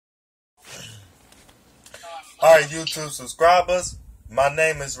Alright, YouTube subscribers, my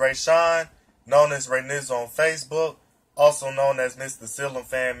name is Rayshawn, known as Ray Niz on Facebook, also known as Mr. Ceiling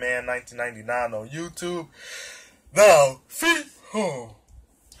Fan Man 1999 on YouTube. Now,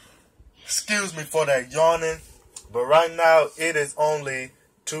 excuse me for that yawning, but right now it is only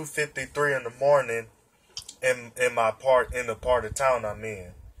 2:53 in the morning in the part of town I'm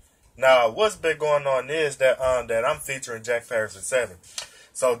in. Now, what's been going on is that I'm featuring Jack Patterson 7.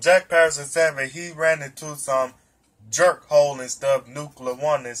 So Jack Patterson 7, he ran into some jerk hole and stuff, nuclear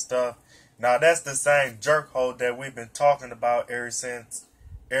one and stuff. Now that's the same jerk hole that we've been talking about ever since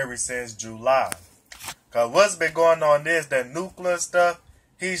July. Cause what's been going on is that nuclear stuff,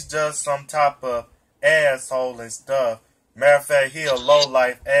 he's just some type of asshole and stuff. Matter of fact, he a low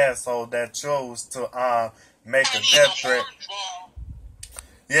life asshole that chose to make a death threat.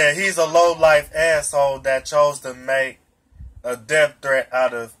 Yeah, he's a low life asshole that chose to make a death threat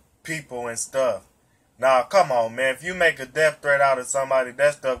out of people and stuff. Now, come on, man. If you make a death threat out of somebody,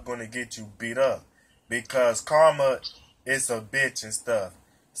 that stuff gonna get you beat up. Because karma is a bitch and stuff.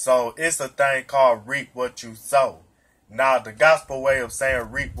 So, it's a thing called reap what you sow. Now, the gospel way of saying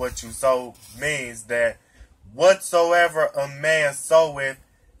reap what you sow means that whatsoever a man soweth,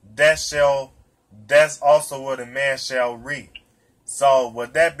 that's also what a man shall reap. So,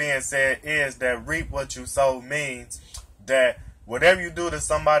 with that being said is that reap what you sow means that whatever you do to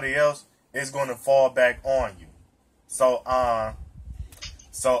somebody else is going to fall back on you. So, but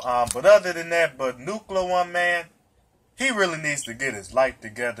other than that, but Nuclear One, man, he really needs to get his life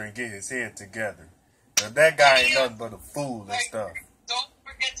together and get his head together. Cause that guy ain't nothing but a fool and stuff. Don't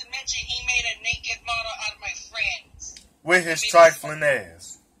forget to mention he made a naked model out of my friends. With his trifling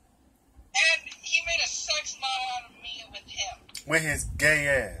ass. And he made a sex model out of me with him. With his gay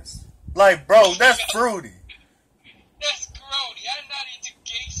ass. Like, bro, that's fruity. That's grody. I'm not into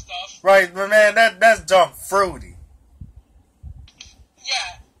gay stuff. Right, but man, that's junk fruity.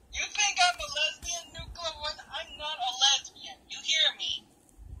 Yeah. You think I'm a lesbian, Nuclear One? I'm not a lesbian. You hear me?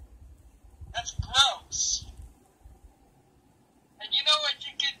 That's gross. And you know what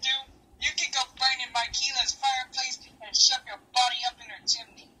you can do? You can go burn in Marquila's fireplace and shove your body up in her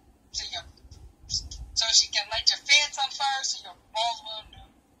chimney. So she can light your fans on fire so your balls will end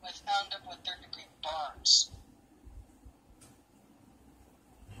up with third-degree burns.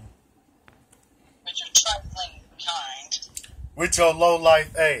 With your trifling kind. With your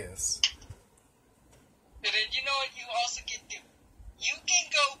low-life ass. And then you know what you also can do? You can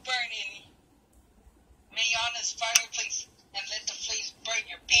go burn in Mayana's fireplace and let the flames burn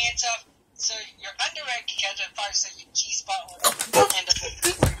your pants off so your underwear can catch on fire so your G-spot will end up with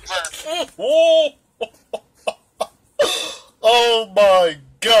burn. Oh my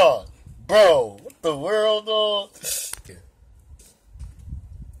god. Bro, what the world,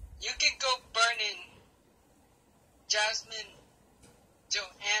 You can go burn in Jasmine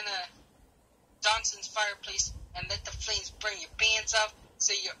Joanna Johnson's fireplace and let the flames burn your pants off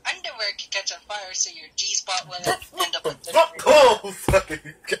so your underwear can catch on fire so your G-spot will end up with oh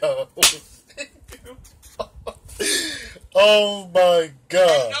fucking god. Oh my god.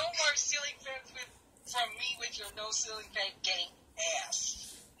 And no more ceiling fans from me with your no ceiling fan getting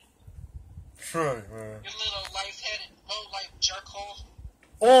ass. Right, man. You little life-headed, low-life jerkhole.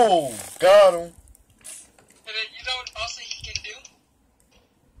 Oh, got him. And then you know what also he can do?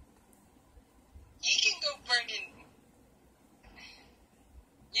 He can go burn in...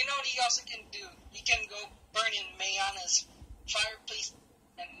 You know what he also can do? He can go burn in Mayana's fireplace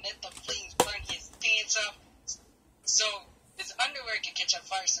and let the flames burn his pants off so his underwear can catch on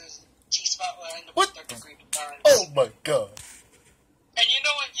fire so his G-spot will end up with third-degree burns. Oh my god. And you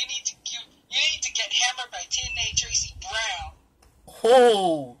know what? You need to get hammered by Teenage Tracy Brown.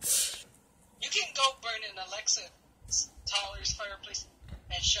 Oh. You can go burn in Alexa Tyler's fireplace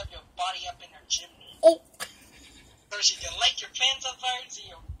and shove your body up in her chimney. Oh. So she can light your pants on fire so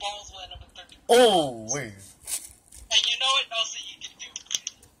your balls will end up with 30. Oh, wait. And you know what else that you can do?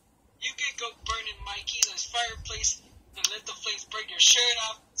 You can go burn in Marquila's fireplace and let the flames burn your shirt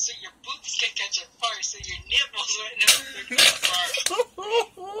off so your boobs can catch on fire so your nipples will end up with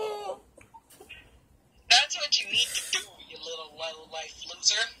 30. That's what you need to do, you little low-life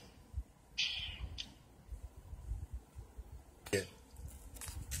loser. Yeah.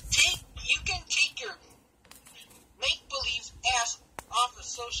 You can take your make-believe ass off of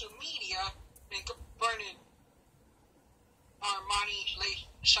social media and go burn in Armani Lake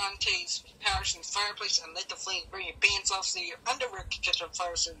Shantae's Patterson's fireplace and let the flames burn your pants off so your underwear can catch on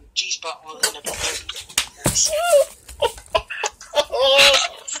fire so your G-spot will end up with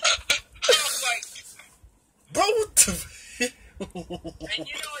Bro, what the... And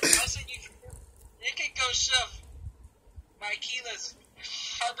you know what else you can do? You can go shove tequila's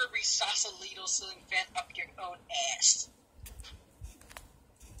Harbury Sausalito ceiling fan up your own ass.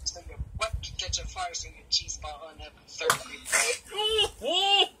 So your butt can catch on fire so your cheese ball on that third degree burn.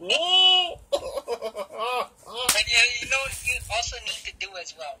 And you know what you also need to do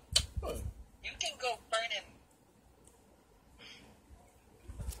as well? You can go burning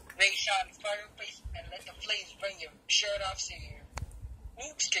Rayshon fireplace and let the flames burn your shirt off so your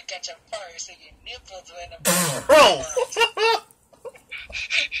boobs can catch on fire so your nipples will end up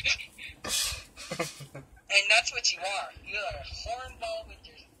And that's what you are. You are a hornball with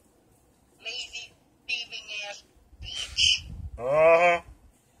your lazy, thieving ass bitch.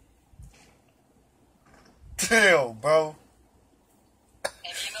 Damn, bro.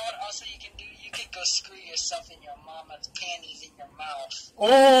 And you know what also you can do? You can go screw yourself in your mama's panties in your mouth.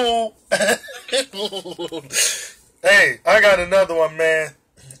 Oh. Hey, I got another one, man,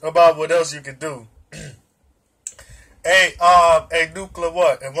 about what else you can do. Hey, Nuclear,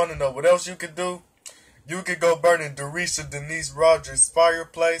 what? And want to know what else you can do? You could go burn in Dorisha Denise Rogers'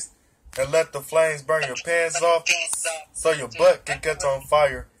 fireplace and let the flames burn your pants off so your butt can catch on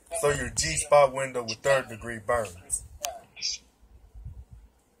fire so your G-spot window with third degree burns.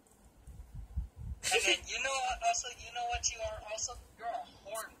 And then you know what you are also? You're a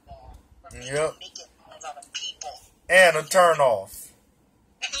hornball. Yep. Naked out of people. And a turn off.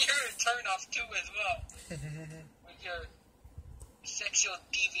 You're a turn off too as well. With your sexual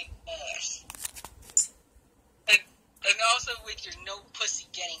deviant ass. And also with your no pussy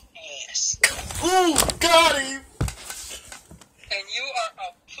getting ass. Ooh, got him! And you are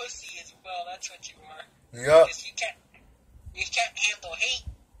a pussy as well, that's what you are. Yep. Because you can't handle hate.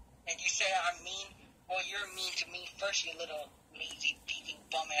 And you say I'm mean. Well, you're mean to me first, you little lazy, thieving,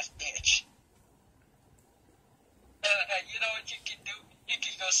 bum-ass bitch. You know what you can do? You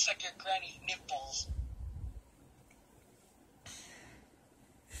can go suck your granny's nipples.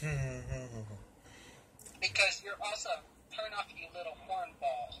 Because you're also turn off, you little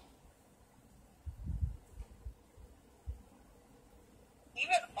hornball.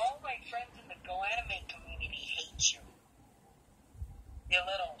 Even all my friends in the Go Anime community hate you. You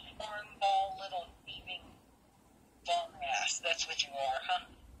little hornball, little thieving bum ass. That's what you are, huh?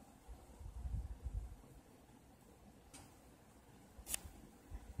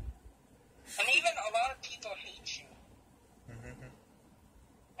 And even a lot of people hate you.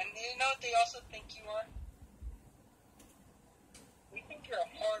 And you know what they also think you are? We think you're a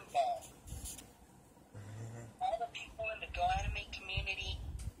hornball. All the people in the Go Anime community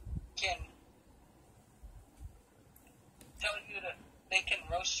can tell you that they can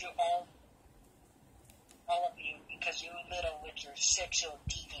roast you all of you because you little with your sexual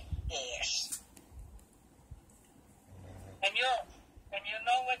deviant ass. And you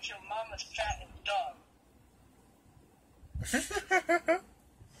know what? Your mama's fat and dumb.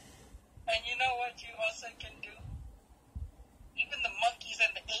 And you know what you also can do? Even the monkeys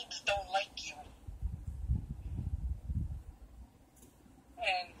and the apes don't like you.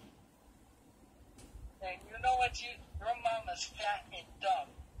 And you know what? Your mama's fat and dumb.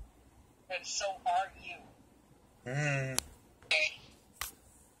 And so are you. Okay.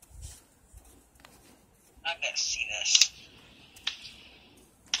 I gotta see this.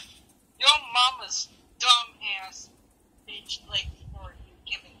 Your mama's dumb ass bitch like for you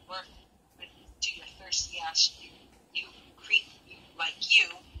giving birth to your thirsty ass you creep like you.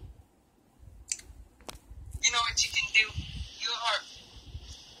 You know what you can do?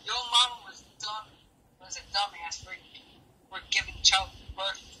 Your mama was a dumbass for giving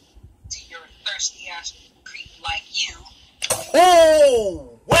childbirth to your thirsty ass creep like you.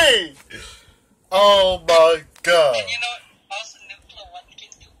 Oh, wait! Oh my god. And you know what? Also, Nuclear, what you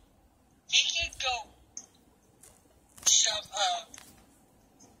can do? You can go shove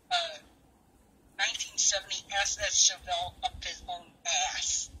 1970 SS Chevelle up his own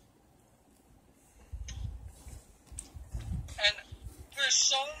ass. And we're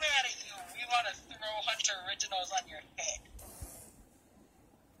so mad at you, we want to throw Hunter Originals on your head.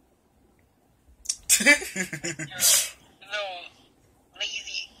 You're a little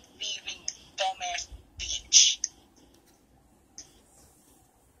lazy, thieving, dumbass bitch.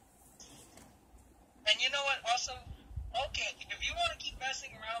 And you know what, also, okay, if you want to keep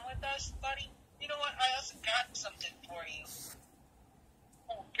messing around with us, buddy, you know what, I also got something for you.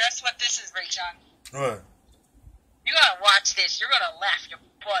 Oh, guess what this is, Rayshon? What? You gotta watch this, you're gonna laugh your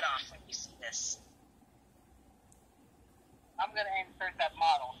butt off when you see this. I'm gonna insert that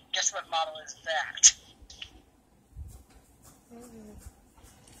model. Guess what model is that? You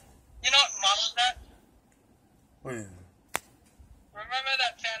know what model is that? Wait. Remember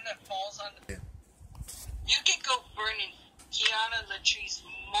that fan that falls on the... You can go burning Mayana Latrice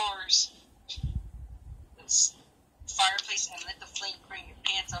Moore's fireplace and let the flame burn your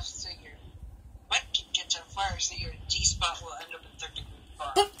pants off so your butt can catch on fire so your G-spot will end up in 30-degree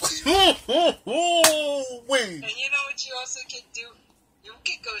burn. Wait. And you know what you also can do? You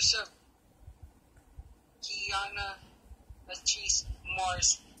can go shove Kiana Latrice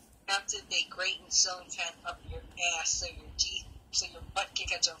Moore's after they grate and ceiling fan up your ass so your butt can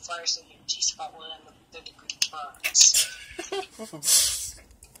catch on fire so your G-spot will end up in 30-degree burns.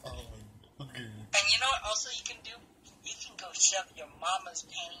 Okay. And you know what also you can do? You can go shove your mama's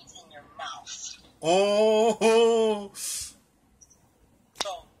panties in your mouth. Oh. So,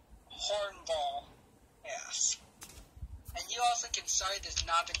 hornball ass. And you also can sorry this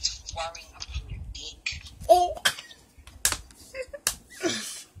novice flaring up in your dick. Oh.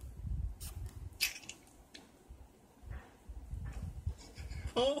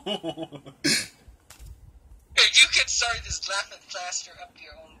 And you can sorry this laughing plaster up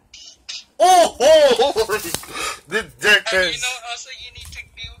your own dick. Oh. This dick And is. you know what also you need to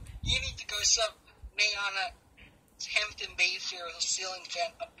do? You need to go shove Mayana Hampton Bayfield ceiling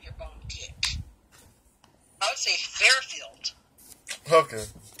fan up your own dick. I would say Fairfield. Okay.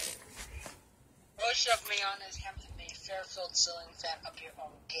 Go shove Mayana's Hampton Bay Fairfield ceiling fan up your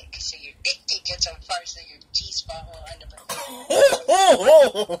own dick so your dick gets on fire so your G-spot will end up in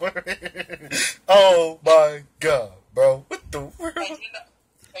Oh my god, bro. What the world?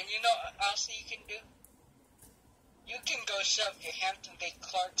 And you know what else you can do? You can go shove your Hampton Bay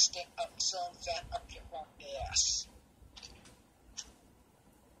Clark stick up ceiling fan up your own ass.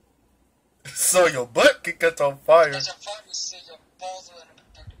 So your butt can catch on fire. There's a fire so your balls will end up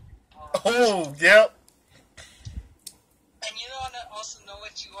in 30 Oh, yep. And you want to also know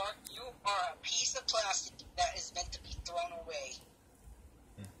what you are? You are a piece of plastic that is meant to be thrown away.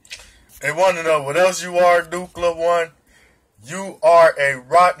 They want to know what else you are, Nuclear One? You are a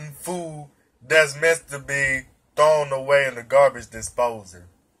rotten food that's meant to be thrown away in the garbage disposer.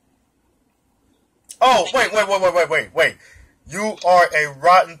 Oh, wait. You are a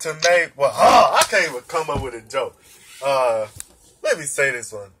rotten tomato. Well, I can't even come up with a joke. Let me say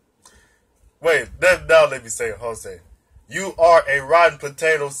this one. Wait, now let me say it, Jose. You are a rotten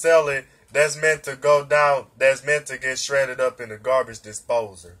potato salad that's meant to go down, that's meant to get shredded up in the garbage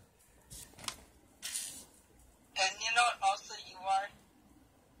disposer. And you know what also you are?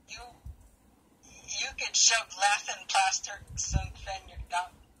 You can shove laughing plaster some fan your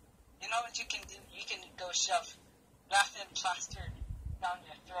down. You know what you can do? You can go shove laughing plaster down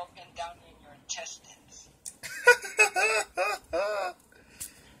your throat and down in your intestines.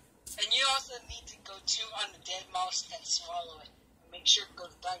 And you also need to go chew on the dead mouse and swallow it. Make sure it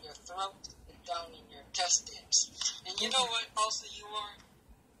goes down your throat and down in your intestines. And you know what also you are?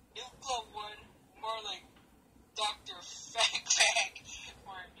 Nuclear One, more like Dr. Fag Fag,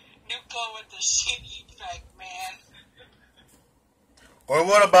 or Nuclear with the shitty fag man. Or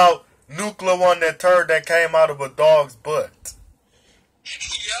what about Nuclear One, that turd that came out of a dog's butt?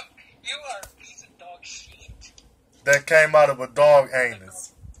 Yep, you are a piece of dog shit. That came out of a dog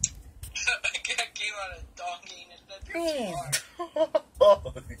anus. Came out of dog anus. That's what you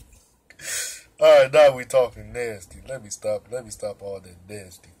are. Alright, now we talking nasty. Let me stop all that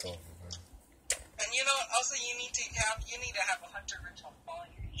nasty talking, man. And you know, also you need to have a hunter ritual on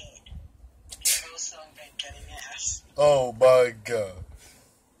your head. Also, been getting ass. Oh my god.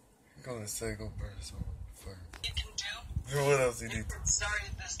 I'm gonna say go burn some first. You can do. What else you need to? Sorry,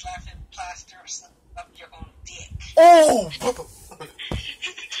 this laughing plaster up your own dick. Oh!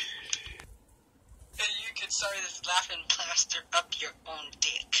 And you can sorry this laughing plaster up your own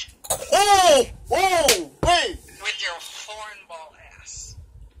dick. Oh! Oh! Wait! With your hornball ass.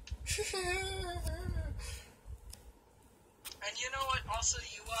 And you know what also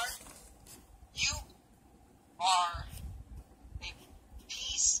you are? You are a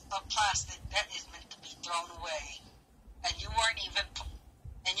piece of plastic that is meant to be thrown away. And you weren't even...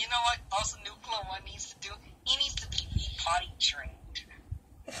 And you know what also Nuclear One needs to do? He needs to be potty trained.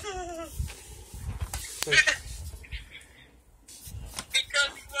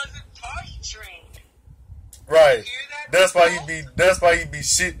 Because he wasn't potty trained. Right. That, that's why he be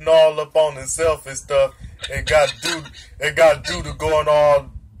shitting all up on himself and stuff, and got doodle going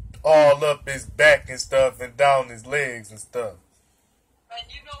all up his back and stuff and down his legs and stuff. And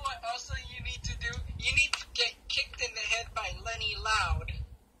you know what also you need to do? You need to get kicked in the head by Lenny Loud.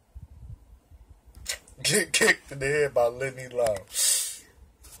 Get kicked in the head by Lenny Loud.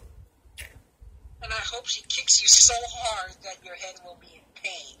 And I hope she kicks you so hard that your head will be in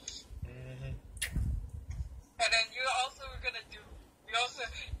pain. Mm-hmm. And then you also are gonna do.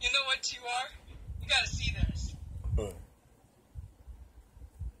 You know what you are? You gotta see this. What?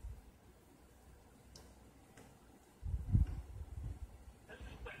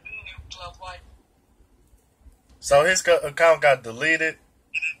 So his account got deleted.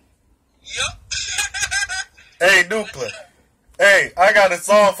 Yup. Hey, Nuclear. Hey, I got a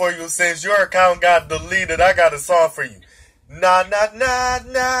song for you. Since your account got deleted, I got a song for you. Na na na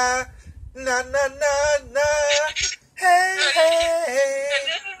na na na na na. Hey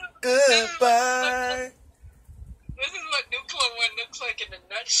hey. Goodbye. This is what Nuclear One looks like in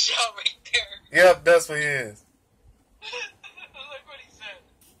a nutshell right there. Yep, that's what he is. Look what he said.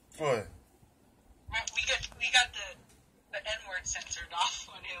 What? We got the N-word censored off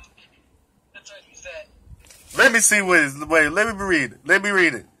on him. That's what he said. Let me see what is. Wait, let me read it. Let me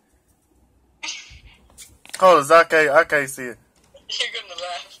read it. Hold on, I can't see it. You're gonna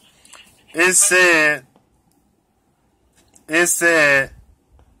laugh. It said,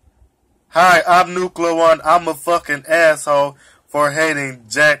 "Hi, I'm Nuclear One. I'm a fucking asshole for hating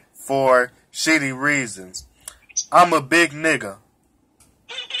Jack for shitty reasons. I'm a big nigga."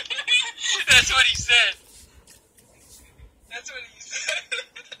 That's what he said. That's what he said.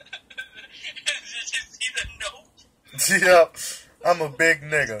 Did you see the note? Yep, I'm a big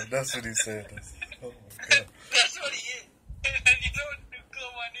nigga. That's what he said. Oh my god. That's what he is. And you know what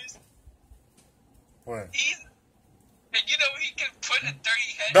Nuclear One is? What? And you know he can put a 30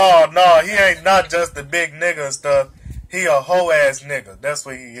 head. No, he ain't not just the big nigga and stuff. He a hoe ass nigga. That's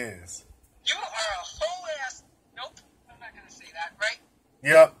what he is. You are a whole ass. Nope, I'm not gonna say that, right?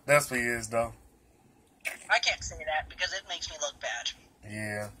 Yep, that's what he is though. I can't say that because it makes me look bad.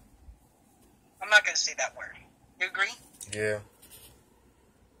 Yeah. I'm not gonna say that word. You agree? Yeah.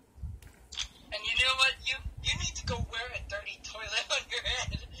 And you know what? You need to go wear a dirty toilet on your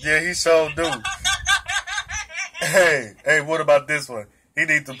head. Yeah, he sure do. Hey, what about this one? He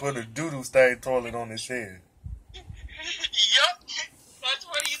needs to put a doo-doo stained toilet on his head. Yup, that's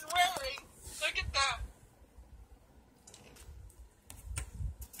what he's wearing. Look at that.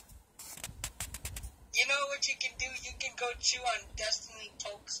 You know what you can do? You can go chew on Destiny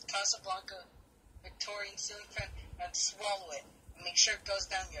Poke's Casablanca Victorian ceiling fan and swallow it. And make sure it goes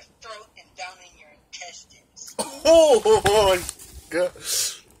down your throat and down in your intestines. Oh my god.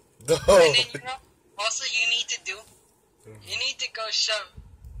 No. And then, you know, also you need to do, you need to go shove.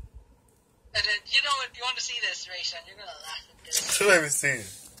 And then, you know, if you want to see this, Rayshawn, you're going to laugh at this. Let me see it.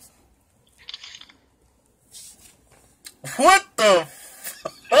 What the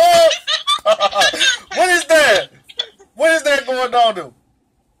What is that? What is that going on to? Look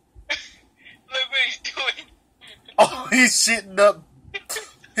what he's doing. Oh, he's shitting up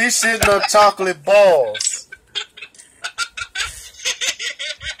chocolate balls.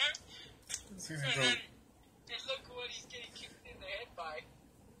 And then, just look what he's getting kicked in the head by.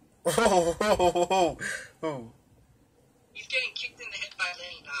 Oh. He's getting kicked in the head by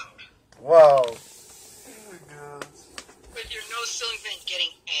Lenny Loud. Wow. Oh my god. With your nose ceiling fan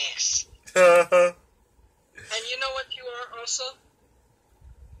getting ass. Uh-huh. And you know what you are also?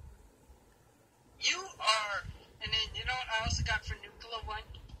 You are, and then you know what I also got for Nuclear One?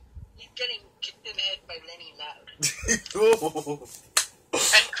 He's getting kicked in the head by Lenny Loud.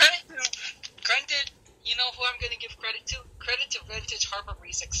 And granted, you know who I'm going to give credit to? Credit to Vintage Harbor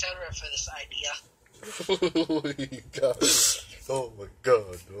Reese, etc. for this idea. Oh my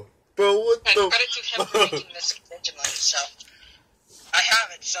god, no. Bro, what and the... credit to him for making this originally, so... I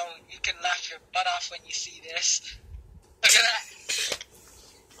have it, so you can laugh your butt off when you see this. Look at that.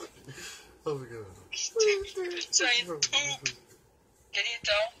 Oh my god. He's trying to poop. Can you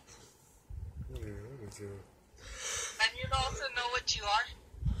tell? Yeah. And you also know what you are?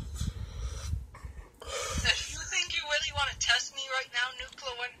 If you think you really want to test me right now,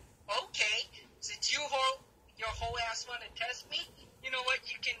 Nuclear One, okay. Since your whole ass want to test me, you know what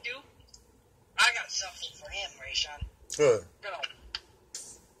you can do? I got something for him, Rayshawn. Good.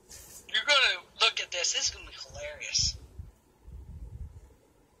 You're gonna look at this. This is gonna be hilarious.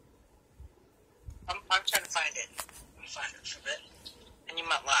 I'm trying to find it. Let me find it for a bit. And you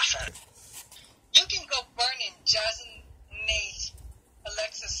might laugh at it. You can go burn in Jasmine May's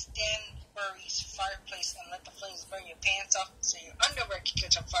Alexa Stanbury's fireplace and let the flames burn your pants off so your underwear can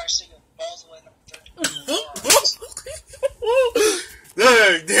catch on fire so your balls will end up dirty.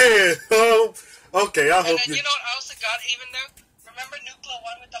 Yeah. Okay, I hope and then you know what I also got even there? Remember Nuclear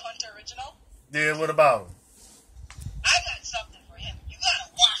One with the Hunter original? Yeah, what about him? I got something for him. You gotta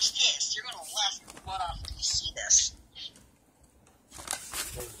watch this. You're gonna laugh your butt off when you see this.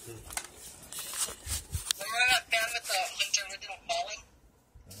 Remember that band with the Hunter original falling?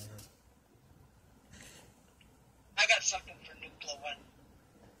 I got something for Nuclear One.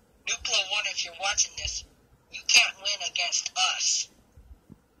 Nuclear One, if you're watching this, you can't win against us.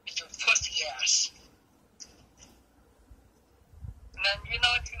 If you're pussy ass. And then you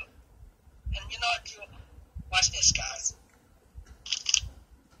know what you Watch this, guys.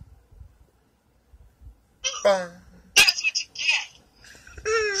 Bang. That's what you get.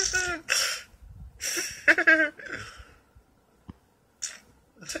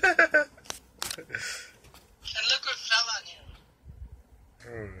 And look what fell on him.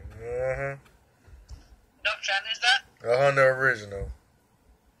 Uh-huh. No trend is that? The original.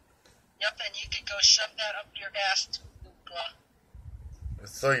 Yep, and you can go shove that up your ass too, Luke.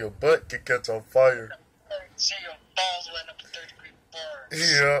 So your butt can catch on fire. So your balls went up to 30-degree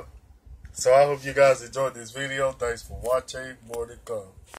burns. Yeah. So I hope you guys enjoyed this video. Thanks for watching. More to come.